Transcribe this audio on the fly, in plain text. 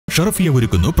ഷർഫിയ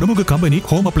ഒരുക്കുന്നു പ്രമുഖ company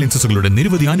home അപ്ലയൻസസുകളുടെ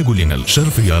നിരവധി ആനുകൂല്യങ്ങൾ.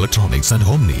 Sharfiya electronics and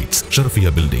home needs, Sharfiya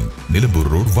building, Nilambur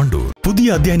road, Wandoor. പുതിയ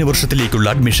അധ്യയന വർഷത്തിലേക്കുള്ള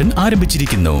അഡ്മിഷൻ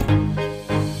ആരംഭിച്ചിരിക്കുന്നു.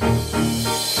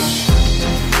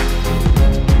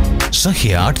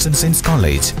 Sahya arts and science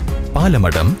college,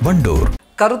 Palamadam, Wandoor.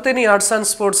 Karutheni arts and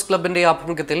sports ക്ലബിന്റെ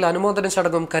ആഭിമുഖ്യത്തിൽ അനുമോദന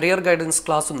ചടങ്ങും കരിയർ ഗൈഡൻസ്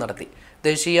ക്ലാസും നടത്തി.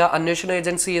 ദേശീയ അന്വേഷണ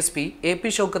agency SP AP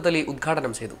Shoukath Ali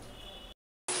ഉദ്ഘാടനം ചെയ്തു.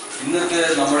 ഇന്നത്തെ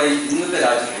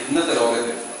രാജ്യത്ത്, ഇന്നത്തെ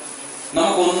ലോകത്ത്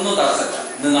നമുക്കൊന്നും തടസ്സമില്ല.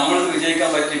 ഇന്ന് നമ്മൾക്ക് വിജയിക്കാൻ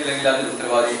പറ്റിയിട്ടില്ലെങ്കിൽ അതിന്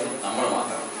ഉത്തരവാദി നമ്മൾ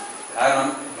മാത്രം. കാരണം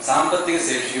സാമ്പത്തിക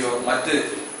ശേഷിയോ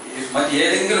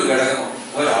മറ്റേതെങ്കിലും ഘടകമോ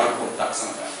ഒരാൾക്കോ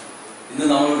തടസ്സമില്ല. ഇന്ന്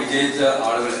നമ്മൾ വിജയിച്ച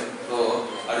ആളുകൾ ഇപ്പോൾ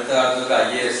അടുത്ത കാലത്തൊക്കെ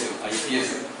IAS IPS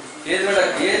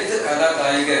ഏത്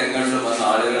കലാകായിക രംഗങ്ങളിലും വന്ന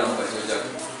ആളുകളെ നമ്മൾ പരിശോധിച്ചാൽ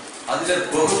അതിലെ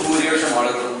ബഹുഭൂരിപക്ഷം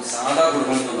ആളുകളും സാധാ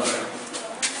കുടുംബത്തിൽ നിന്നറിയണം.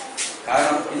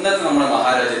 കാരണം ഇന്നത്തെ നമ്മുടെ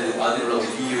മഹാരാജ്യത്ത് അതിനുള്ള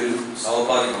വലിയൊരു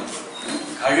സൗഭാഗ്യം,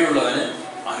 കഴിവുള്ളവന്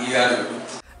അംഗീകാരം കിട്ടും.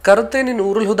 കറുത്തേനി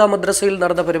നൂറുൽ ഹുദ മദ്രസയിൽ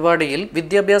നടന്ന പരിപാടിയിൽ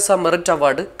വിദ്യാഭ്യാസ മെറിറ്റ്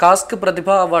അവാർഡ്, കാസ്ക്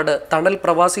പ്രതിഭാ അവാർഡ്, തണൽ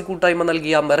പ്രവാസി കൂട്ടായ്മ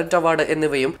നൽകിയ മെറിറ്റ് അവാർഡ്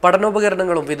എന്നിവയും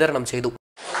പഠനോപകരണങ്ങളും വിതരണം ചെയ്തു.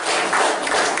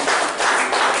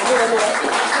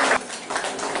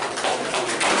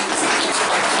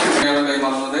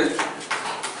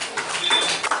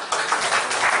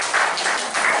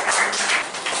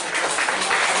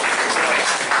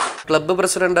 ക്ലബ്ബ്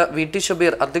പ്രസിഡന്റ് VT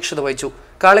ഷബീർ അധ്യക്ഷത വഹിച്ചു.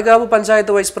 Kalikavu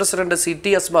panchayat vice president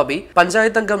CT Asmabi,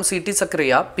 panchayat അംഗം CT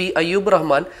സക്രിയ, P Ayyub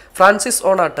Rahman, Francis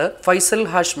Onatt, Faisal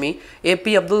Hashmi,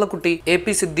 AP Abdullakutty,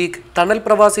 AP Siddique, തണൽ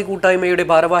പ്രവാസി കൂട്ടായ്മയുടെ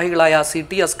ഭാരവാഹികളായ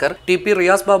CT അസ്കർ, TP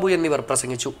റിയാസ് ബാബു എന്നിവർ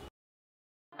പ്രസംഗിച്ചു.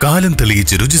 കാലം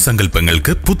തെളിയിച്ച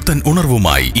രുചിസങ്കല്പങ്ങൾക്ക് പുത്തൻ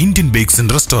ഉണർവുമായി ഇന്ത്യൻ ബേക്സ്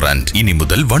ആൻഡ് റെസ്റ്റോറന്റ് ഇനി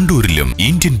മുതൽ വണ്ടൂരിലും.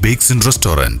 Indian bakes and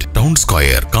restaurant, town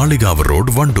square, Kalikavu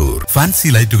road, Wandoor. Fancy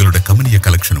ലൈറ്റുകളുടെ കമനീയ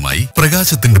കളക്ഷനുമായി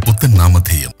പ്രകാശത്തിന്റെ പുത്തൻ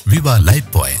നാമധേയം വിവ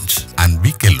light point and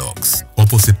VK locks,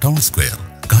 opposite town square,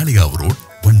 Kalikavu road,